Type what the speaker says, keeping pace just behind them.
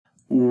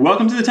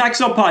Welcome to the Tax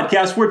Sale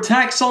Podcast, where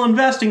tax sale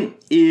investing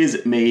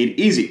is made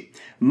easy.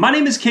 My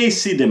name is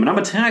Casey Dimon. I'm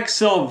a tax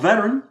sale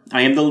veteran.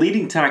 I am the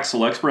leading tax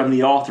sale expert. I'm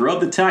the author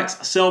of the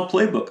Tax Sale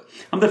Playbook.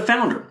 I'm the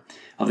founder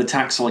of the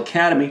Tax Sale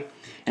Academy,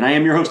 and I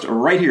am your host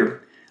right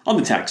here on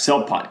the Tax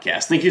Sale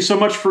Podcast. Thank you so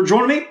much for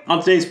joining me on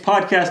today's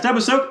podcast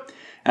episode.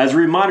 As a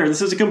reminder,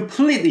 this is a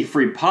completely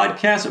free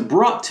podcast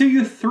brought to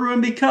you through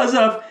and because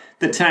of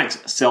the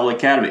Tax Sale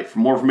Academy. For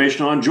more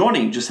information on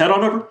joining, just head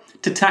on over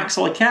to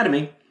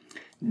taxsaleacademy.com.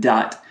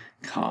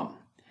 All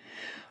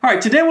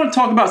right, today I want to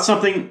talk about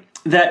something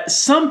that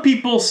some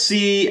people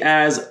see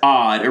as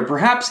odd or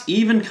perhaps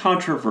even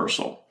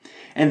controversial,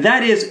 and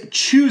that is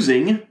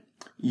choosing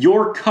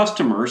your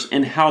customers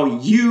and how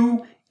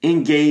you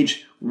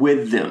engage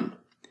with them.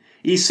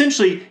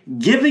 Essentially,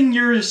 giving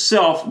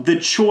yourself the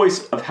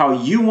choice of how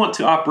you want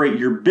to operate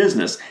your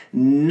business,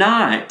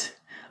 not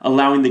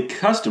allowing the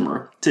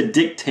customer to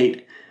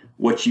dictate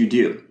what you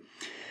do.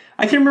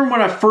 I can remember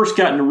when I first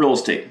got into real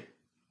estate.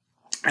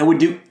 I would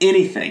do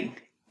anything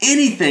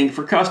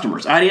for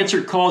customers. I'd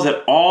answer calls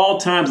at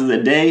all times of the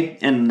day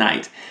and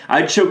night.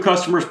 I'd show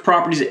customers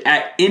properties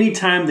at any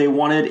time they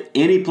wanted,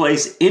 any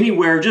place,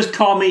 anywhere. Just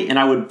call me and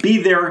I would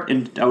be there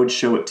and I would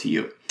show it to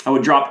you. I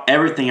would drop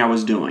everything I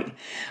was doing.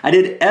 I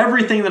did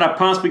everything that I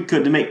possibly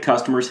could to make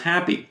customers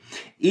happy,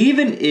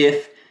 even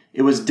if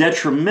it was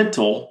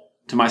detrimental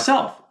to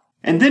myself.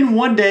 And then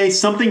one day,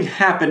 something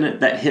happened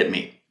that hit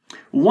me.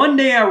 One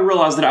day I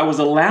realized that I was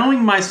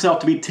allowing myself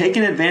to be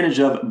taken advantage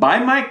of by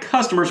my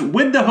customers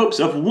with the hopes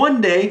of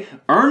one day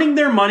earning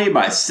their money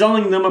by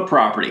selling them a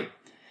property.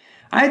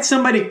 I had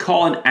somebody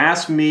call and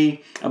ask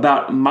me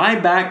about my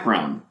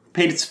background,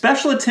 paid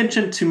special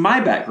attention to my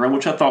background,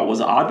 which I thought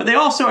was odd, but they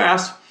also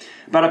asked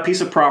about a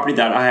piece of property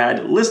that I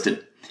had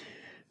listed.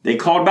 They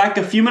called back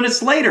a few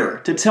minutes later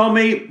to tell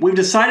me, we've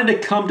decided to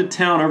come to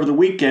town over the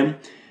weekend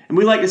and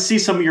we'd like to see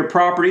some of your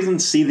properties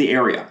and see the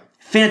area.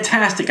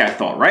 Fantastic, I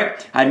thought,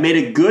 right? I'd made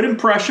a good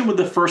impression with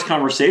the first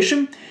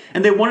conversation,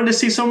 and they wanted to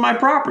see some of my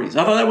properties.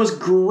 I thought that was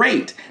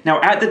great. Now,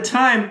 at the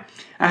time,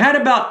 I had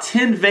about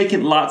 10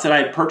 vacant lots that I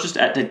had purchased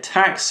at the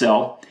tax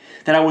sale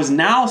that I was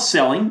now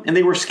selling, and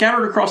they were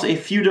scattered across a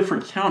few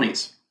different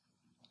counties.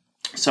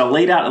 So I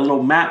laid out a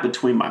little map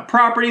between my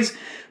properties,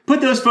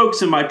 put those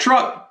folks in my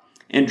truck,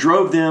 and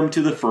drove them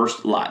to the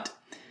first lot.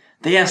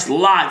 They asked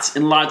lots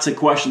and lots of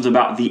questions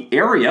about the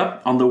area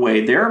on the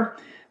way there.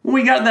 When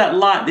we got that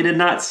lot, they did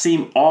not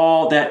seem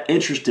all that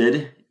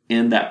interested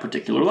in that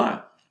particular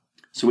lot.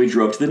 So we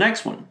drove to the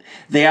next one.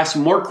 They asked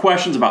more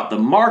questions about the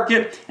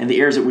market and the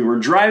areas that we were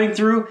driving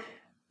through.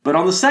 But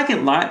on the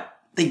second lot,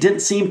 they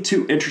didn't seem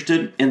too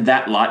interested in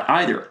that lot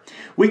either.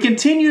 We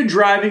continued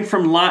driving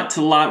from lot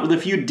to lot with a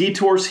few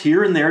detours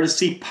here and there to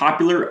see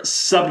popular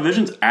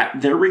subdivisions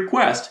at their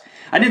request.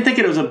 I didn't think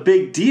it was a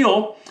big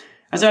deal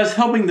as I was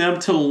helping them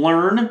to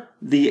learn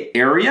the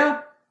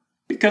area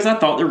because I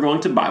thought they were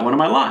going to buy one of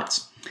my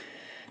lots.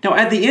 Now,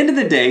 at the end of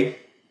the day,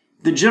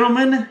 the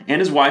gentleman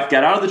and his wife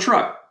got out of the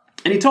truck,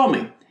 and he told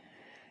me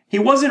he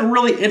wasn't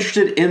really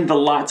interested in the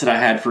lots that I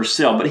had for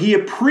sale, but he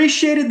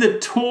appreciated the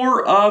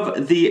tour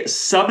of the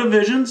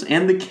subdivisions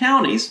and the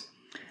counties,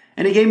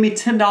 and he gave me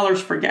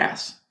 $10 for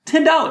gas.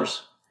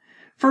 $10.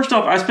 First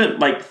off, I spent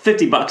like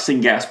 $50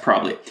 in gas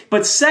probably.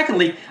 But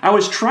secondly, I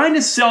was trying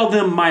to sell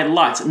them my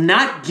lots,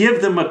 not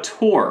give them a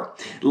tour.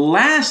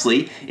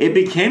 Lastly, it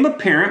became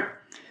apparent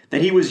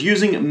that he was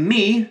using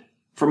me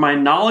for my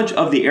knowledge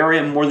of the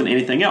area more than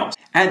anything else.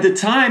 At the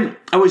time,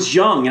 I was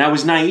young and I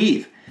was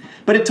naive,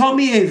 but it taught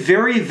me a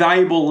very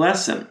valuable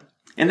lesson.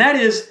 And that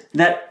is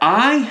that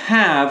I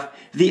have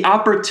the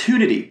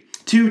opportunity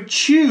to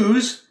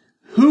choose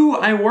who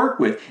I work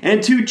with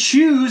and to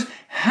choose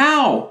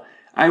how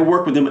I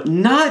work with them,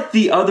 not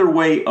the other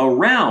way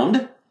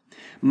around.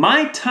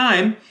 My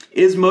time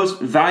is most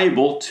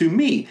valuable to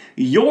me.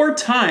 Your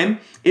time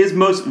is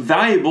most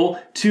valuable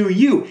to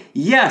you.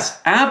 Yes,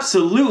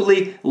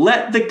 absolutely.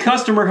 Let the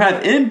customer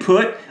have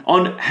input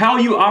on how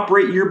you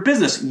operate your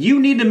business. You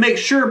need to make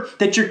sure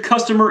that your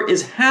customer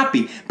is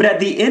happy. But at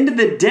the end of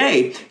the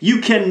day, you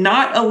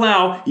cannot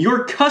allow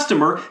your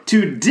customer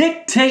to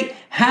dictate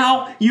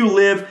how you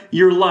live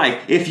your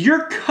life. If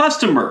your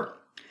customer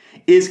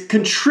is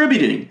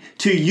contributing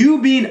to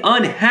you being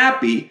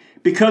unhappy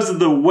because of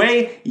the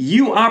way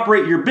you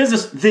operate your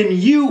business, then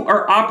you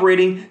are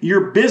operating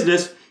your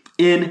business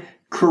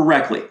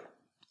incorrectly.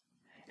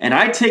 And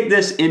I take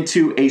this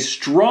into a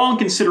strong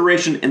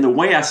consideration in the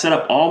way I set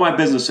up all my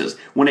businesses.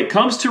 When it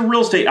comes to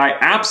real estate, I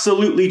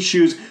absolutely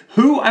choose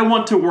who I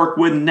want to work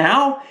with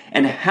now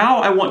and how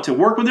I want to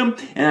work with them.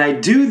 And I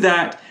do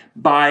that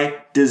by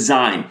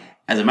design.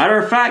 As a matter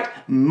of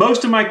fact,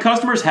 most of my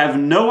customers have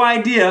no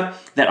idea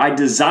that I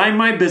design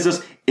my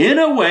business in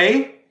a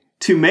way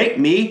to make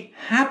me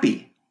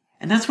happy.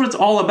 And that's what it's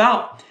all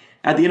about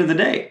at the end of the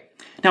day.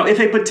 Now,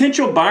 if a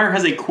potential buyer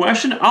has a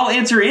question, I'll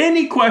answer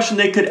any question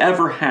they could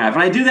ever have.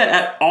 And I do that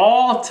at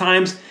all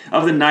times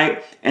of the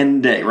night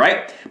and day,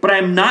 right? But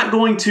I'm not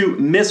going to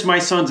miss my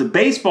son's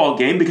baseball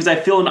game because I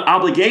feel an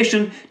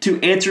obligation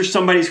to answer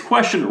somebody's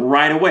question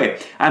right away.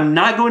 I'm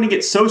not going to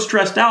get so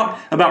stressed out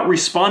about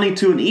responding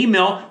to an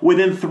email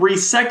within 3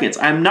 seconds.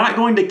 I'm not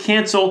going to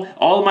cancel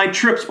all of my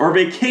trips or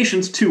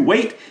vacations to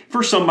wait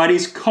for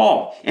somebody's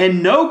call.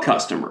 And no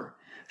customer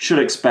should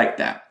expect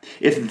that.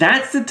 If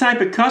that's the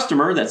type of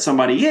customer that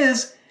somebody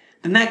is,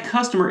 then that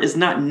customer is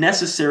not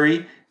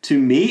necessary to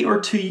me or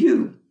to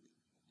you.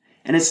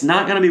 And it's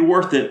not going to be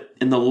worth it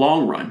in the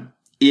long run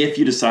if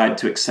you decide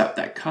to accept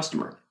that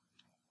customer.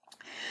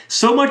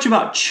 So much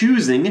about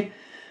choosing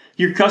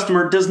your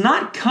customer does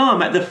not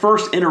come at the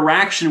first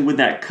interaction with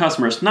that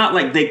customer. It's not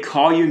like they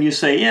call you and you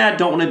say, yeah, I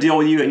don't want to deal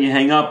with you, and you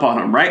hang up on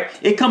them, right?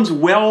 It comes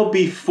well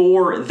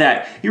before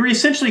that. You're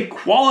essentially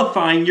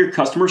qualifying your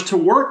customers to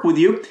work with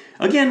you,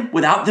 again,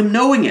 without them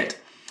knowing it.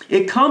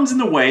 It comes in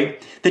the way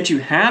that you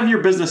have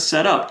your business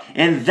set up,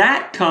 and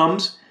that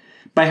comes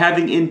by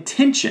having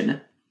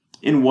intention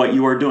in what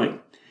you are doing.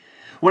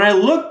 When I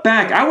look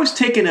back, I was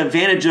taken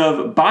advantage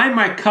of by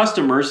my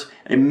customers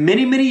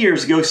many, many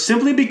years ago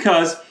simply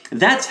because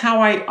that's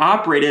how I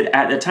operated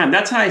at the time.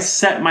 That's how I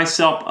set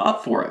myself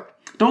up for it.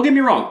 Don't get me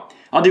wrong.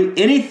 I'll do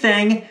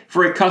anything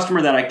for a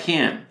customer that I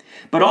can.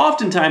 But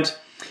oftentimes,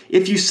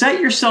 if you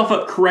set yourself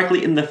up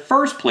correctly in the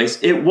first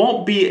place, it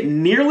won't be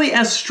nearly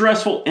as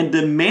stressful and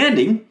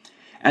demanding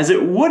as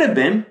it would have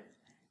been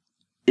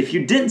if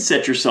you didn't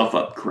set yourself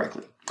up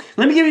correctly.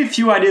 Let me give you a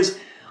few ideas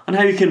on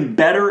how you can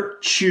better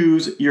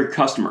choose your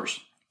customers.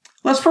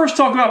 Let's first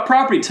talk about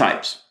property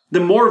types. The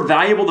more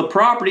valuable the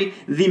property,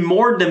 the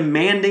more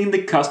demanding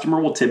the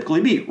customer will typically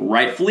be.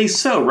 Rightfully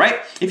so, right?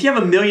 If you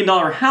have $1 million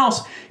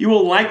house, you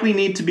will likely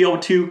need to be able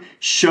to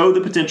show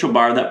the potential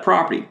buyer that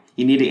property.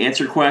 You need to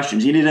answer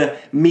questions. You need to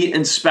meet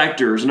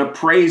inspectors and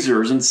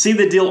appraisers and see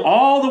the deal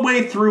all the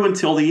way through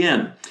until the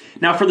end.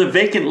 Now, for the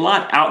vacant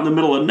lot out in the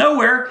middle of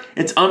nowhere,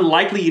 it's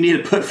unlikely you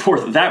need to put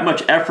forth that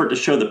much effort to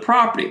show the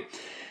property.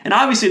 And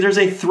obviously, there's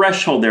a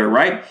threshold there,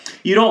 right?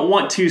 You don't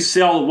want to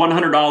sell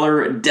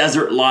 $100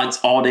 desert lots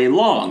all day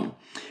long.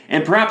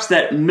 And perhaps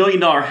that $1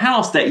 million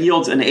house that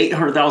yields an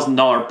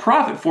 $800,000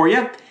 profit for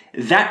you,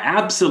 that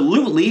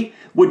absolutely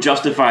would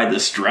justify the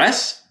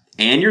stress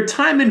and your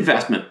time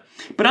investment.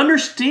 But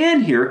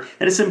understand here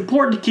that it's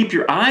important to keep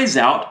your eyes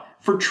out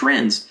for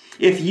trends.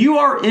 If you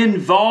are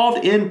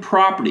involved in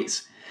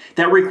properties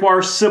that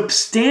require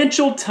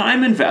substantial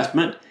time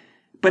investment,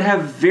 but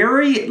have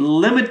very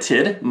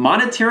limited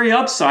monetary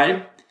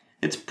upside,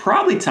 it's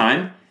probably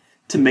time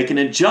to make an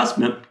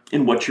adjustment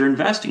in what you're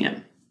investing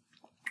in,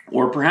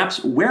 or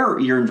perhaps where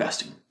you're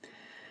investing.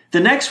 The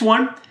next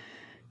one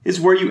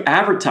is where you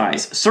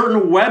advertise.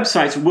 Certain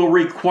websites will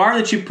require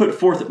that you put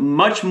forth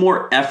much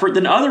more effort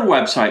than other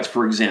websites,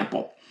 for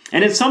example.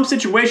 And in some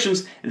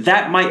situations,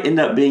 that might end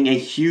up being a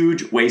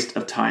huge waste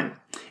of time.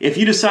 If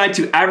you decide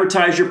to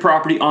advertise your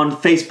property on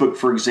Facebook,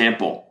 for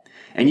example,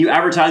 and you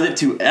advertise it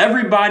to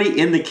everybody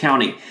in the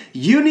county,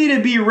 you need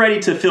to be ready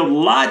to field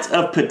lots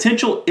of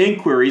potential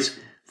inquiries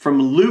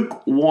from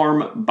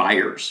lukewarm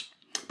buyers.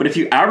 But if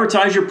you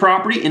advertise your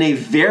property in a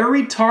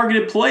very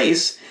targeted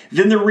place,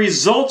 then the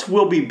results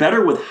will be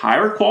better with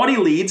higher quality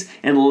leads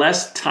and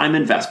less time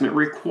investment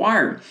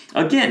required.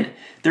 Again,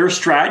 there are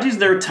strategies,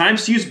 there are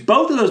times to use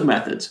both of those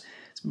methods,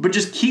 but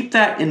just keep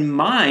that in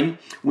mind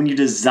when you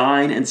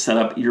design and set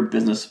up your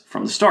business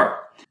from the start.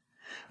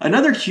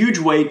 Another huge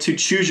way to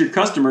choose your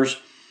customers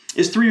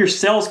is through your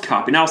sales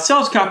copy. Now,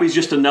 sales copy is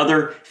just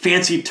another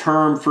fancy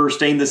term for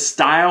saying the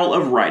style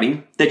of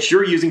writing that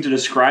you're using to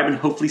describe and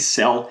hopefully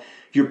sell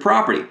your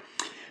property.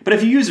 But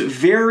if you use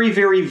very,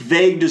 very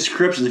vague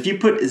descriptions, if you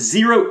put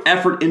zero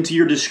effort into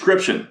your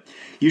description,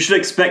 you should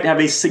expect to have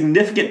a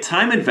significant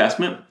time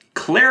investment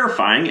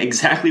clarifying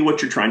exactly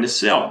what you're trying to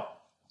sell.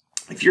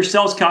 If your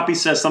sales copy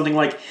says something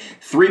like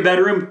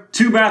 3-bedroom,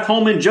 2-bath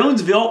home in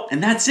Jonesville,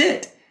 and that's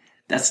it,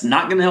 that's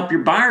not going to help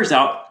your buyers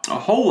out a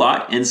whole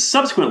lot, and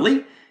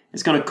subsequently,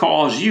 it's going to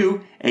cause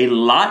you a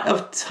lot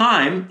of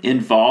time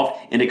involved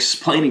in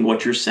explaining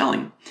what you're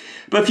selling.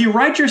 But if you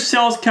write your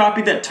sales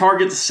copy that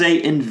targets,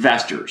 say,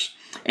 investors,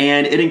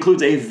 and it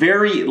includes a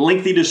very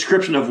lengthy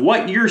description of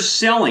what you're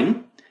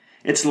selling,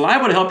 it's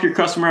liable to help your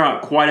customer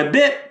out quite a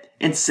bit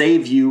and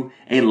save you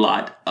a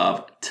lot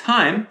of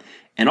time.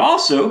 And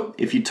also,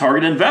 if you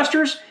target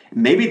investors,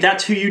 maybe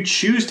that's who you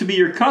choose to be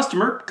your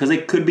customer because they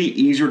could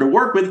be easier to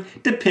work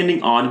with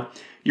depending on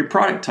your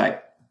product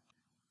type.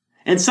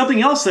 And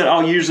something else that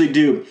I'll usually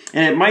do,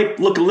 and it might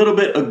look a little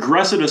bit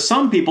aggressive to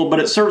some people, but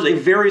it serves a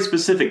very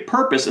specific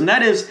purpose, and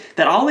that is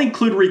that I'll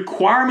include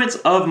requirements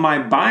of my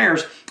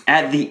buyers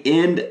at the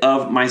end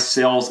of my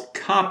sales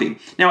copy.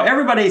 Now,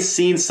 everybody's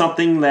seen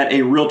something that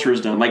a realtor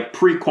has done, like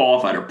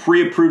pre-qualified or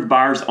pre-approved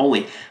buyers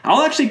only.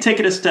 I'll actually take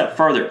it a step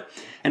further,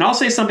 and I'll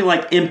say something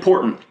like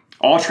important.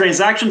 All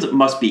transactions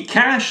must be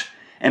cash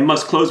and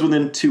must close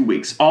within 2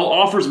 weeks. All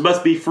offers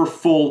must be for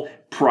full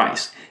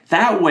price.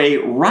 That way,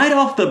 right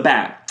off the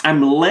bat,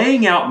 I'm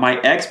laying out my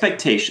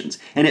expectations,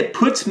 and it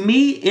puts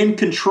me in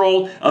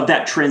control of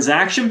that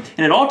transaction,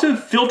 and it also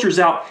filters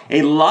out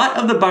a lot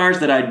of the buyers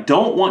that I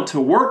don't want to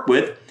work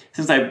with,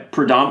 since I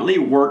predominantly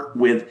work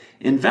with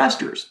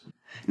investors.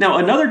 Now,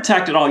 another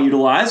tactic I'll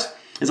utilize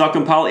is I'll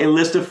compile a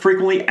list of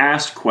frequently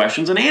asked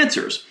questions and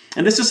answers.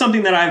 And this is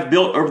something that I've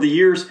built over the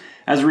years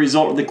as a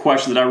result of the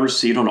questions that I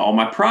received on all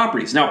my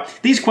properties. Now,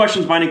 these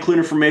questions might include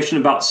information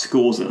about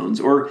school zones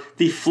or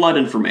the flood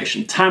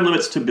information, time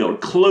limits to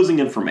build, closing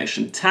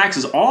information,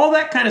 taxes, all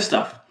that kind of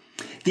stuff.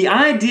 The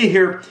idea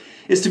here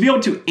is to be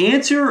able to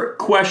answer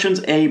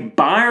questions a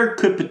buyer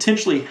could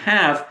potentially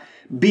have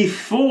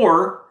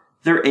before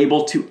they're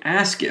able to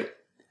ask it.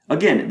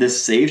 Again,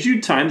 this saves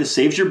you time, this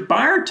saves your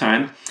buyer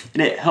time,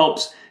 and it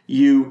helps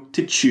you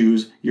to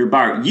choose your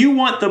buyer. You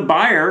want the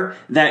buyer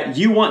that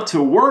you want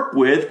to work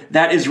with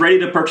that is ready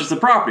to purchase the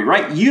property,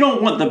 right? You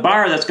don't want the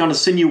buyer that's going to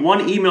send you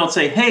one email and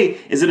say, hey,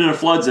 is it in a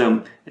flood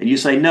zone? And you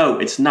say, no,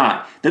 it's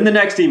not. Then the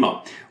next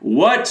email,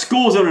 what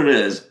school zone it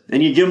is?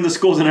 And you give them the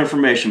school zone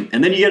information.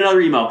 And then you get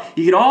another email.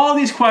 You get all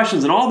these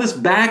questions and all this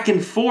back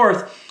and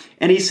forth.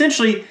 And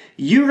essentially,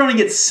 you're going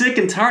to get sick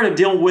and tired of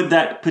dealing with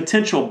that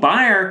potential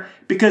buyer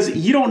because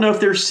you don't know if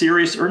they're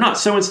serious or not.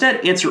 So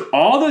instead, answer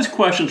all those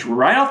questions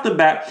right off the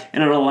bat,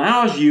 and it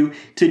allows you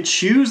to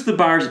choose the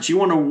buyers that you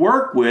want to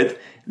work with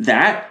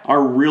that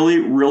are really,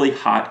 really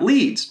hot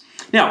leads.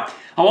 Now,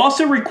 I'll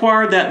also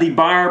require that the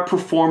buyer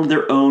perform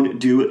their own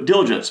due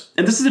diligence.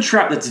 And this is a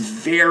trap that's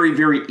very,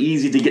 very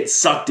easy to get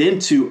sucked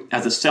into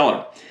as a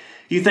seller.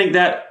 You think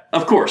that,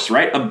 of course,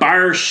 right, a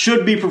buyer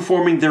should be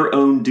performing their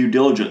own due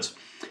diligence.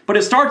 But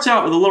it starts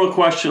out with a little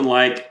question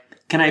like,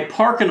 can I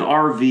park an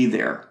RV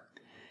there?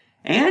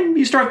 And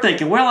you start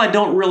thinking, well, I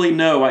don't really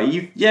know.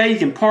 You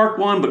can park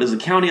one, but does the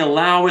county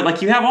allow it?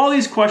 Like, you have all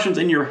these questions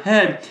in your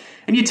head,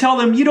 and you tell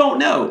them you don't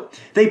know.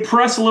 They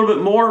press a little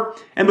bit more,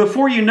 and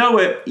before you know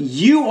it,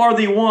 you are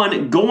the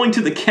one going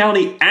to the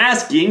county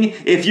asking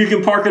if you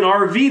can park an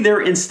RV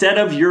there instead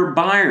of your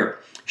buyer.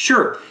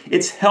 Sure,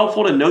 it's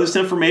helpful to know this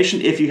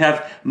information if you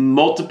have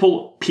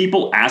multiple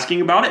people asking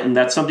about it, and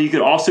that's something you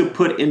could also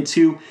put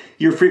into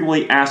your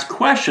frequently asked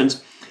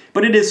questions.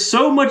 But it is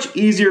so much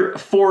easier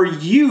for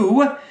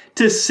you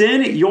to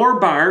send your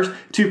buyers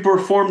to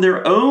perform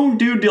their own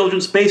due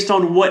diligence based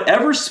on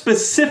whatever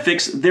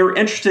specifics they're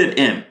interested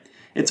in.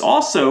 It's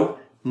also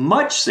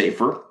much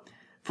safer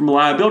from a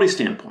liability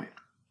standpoint.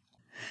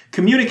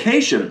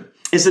 Communication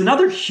is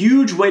another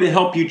huge way to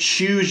help you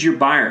choose your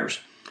buyers.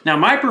 Now,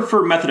 my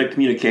preferred method of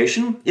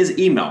communication is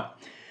email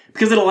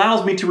because it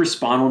allows me to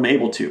respond when I'm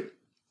able to.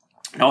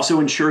 It also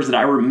ensures that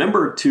I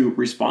remember to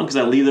respond because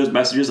I leave those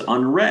messages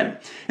unread.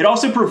 It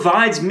also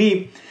provides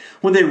me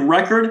with a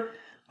record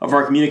of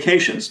our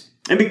communications.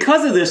 And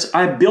because of this,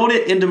 I build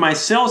it into my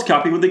sales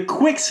copy with a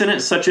quick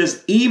sentence such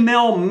as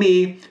email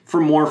me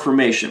for more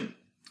information.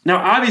 Now,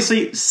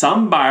 obviously,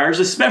 some buyers,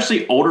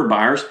 especially older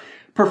buyers,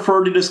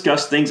 prefer to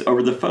discuss things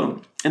over the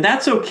phone. And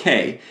that's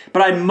okay,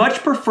 but I'd much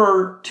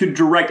prefer to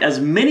direct as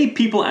many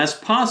people as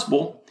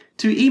possible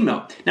to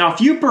email. Now,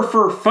 if you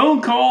prefer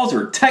phone calls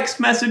or text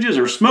messages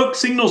or smoke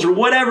signals or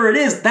whatever it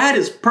is, that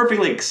is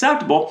perfectly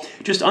acceptable.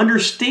 Just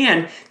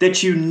understand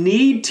that you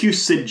need to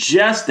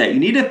suggest that. You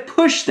need to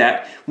push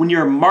that when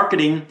you're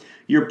marketing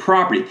your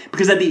property.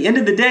 Because at the end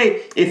of the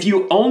day, if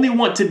you only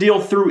want to deal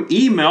through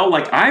email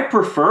like I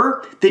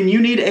prefer, then you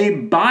need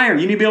a buyer.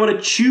 You need to be able to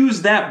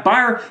choose that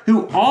buyer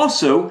who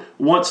also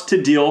wants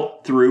to deal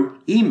through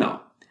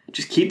email.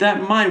 Just keep that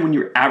in mind when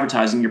you're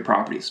advertising your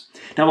properties.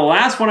 Now, the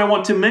last one I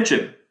want to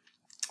mention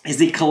is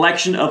the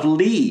collection of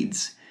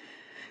leads.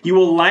 You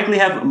will likely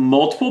have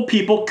multiple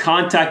people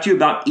contact you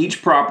about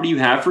each property you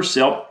have for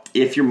sale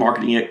if you're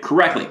marketing it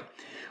correctly.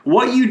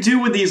 What you do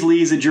with these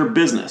leads is your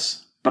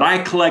business, but I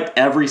collect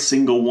every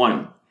single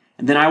one.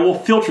 And then I will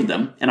filter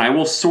them and I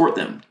will sort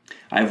them.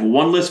 I have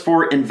one list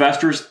for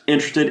investors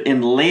interested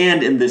in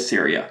land in this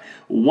area,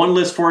 one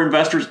list for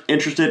investors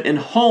interested in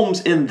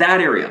homes in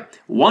that area,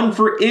 one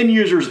for end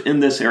users in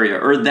this area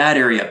or that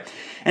area.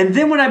 And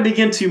then when I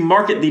begin to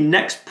market the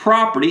next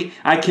property,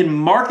 I can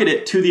market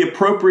it to the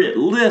appropriate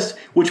list,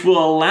 which will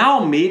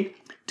allow me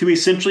to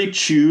essentially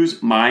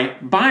choose my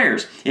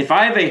buyers. If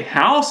I have a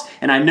house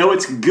and I know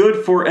it's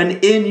good for an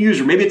end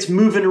user, maybe it's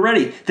move-in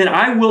ready, then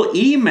I will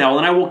email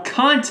and I will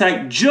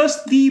contact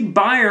just the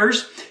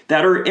buyers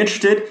that are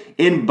interested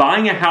in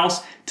buying a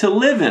house to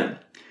live in.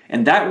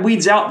 And that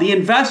weeds out the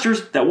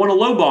investors that want to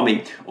lowball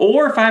me.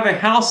 Or if I have a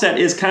house that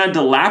is kind of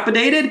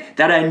dilapidated,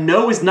 that I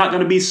know is not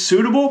going to be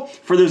suitable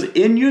for those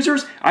end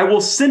users, I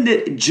will send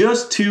it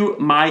just to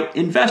my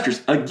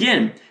investors.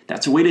 Again,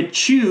 that's a way to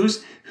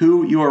choose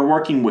who you are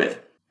working with.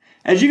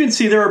 As you can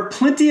see, there are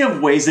plenty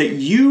of ways that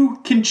you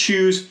can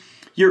choose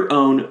your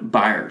own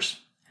buyers.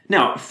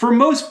 Now, for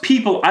most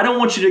people, I don't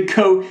want you to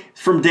go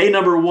from day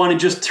number one and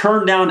just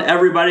turn down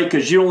everybody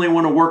because you only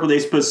want to work with a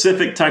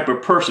specific type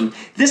of person.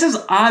 This is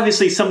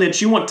obviously something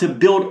that you want to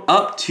build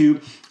up to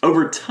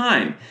over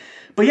time.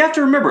 But you have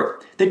to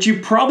remember that you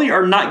probably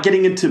are not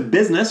getting into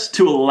business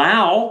to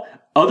allow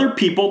other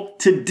people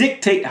to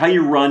dictate how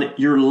you run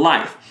your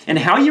life. And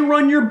how you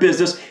run your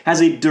business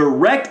has a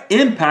direct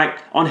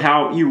impact on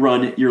how you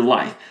run your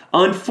life.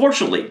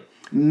 Unfortunately,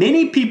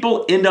 many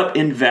people end up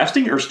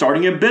investing or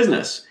starting a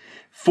business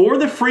for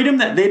the freedom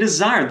that they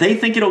desire. They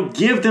think it'll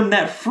give them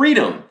that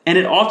freedom, and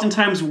it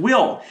oftentimes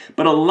will.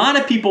 But a lot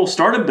of people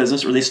start a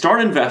business or they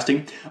start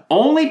investing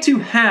only to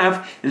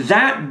have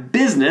that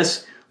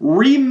business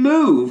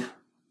remove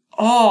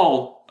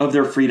all of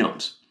their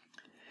freedoms.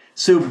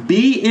 So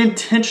be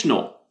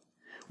intentional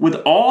with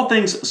all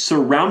things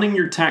surrounding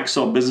your tax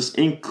sale business,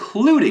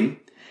 including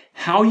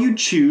how you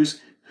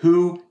choose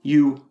who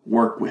you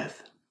work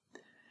with.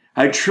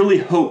 I truly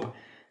hope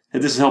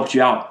that this has helped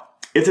you out.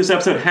 If this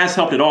episode has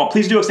helped at all,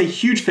 please do us a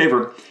huge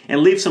favor and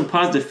leave some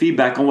positive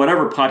feedback on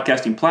whatever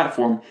podcasting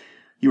platform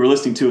you are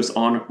listening to us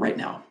on right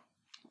now.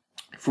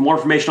 For more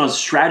information on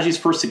strategies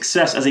for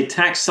success as a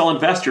tax sale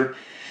investor,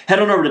 head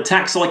on over to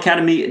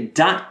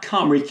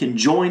taxsaleacademy.com where you can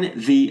join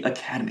the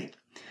academy.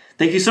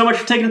 Thank you so much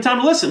for taking the time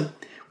to listen.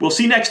 We'll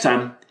see you next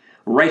time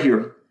right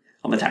here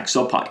on the Tax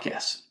Sale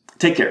Podcast.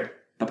 Take care.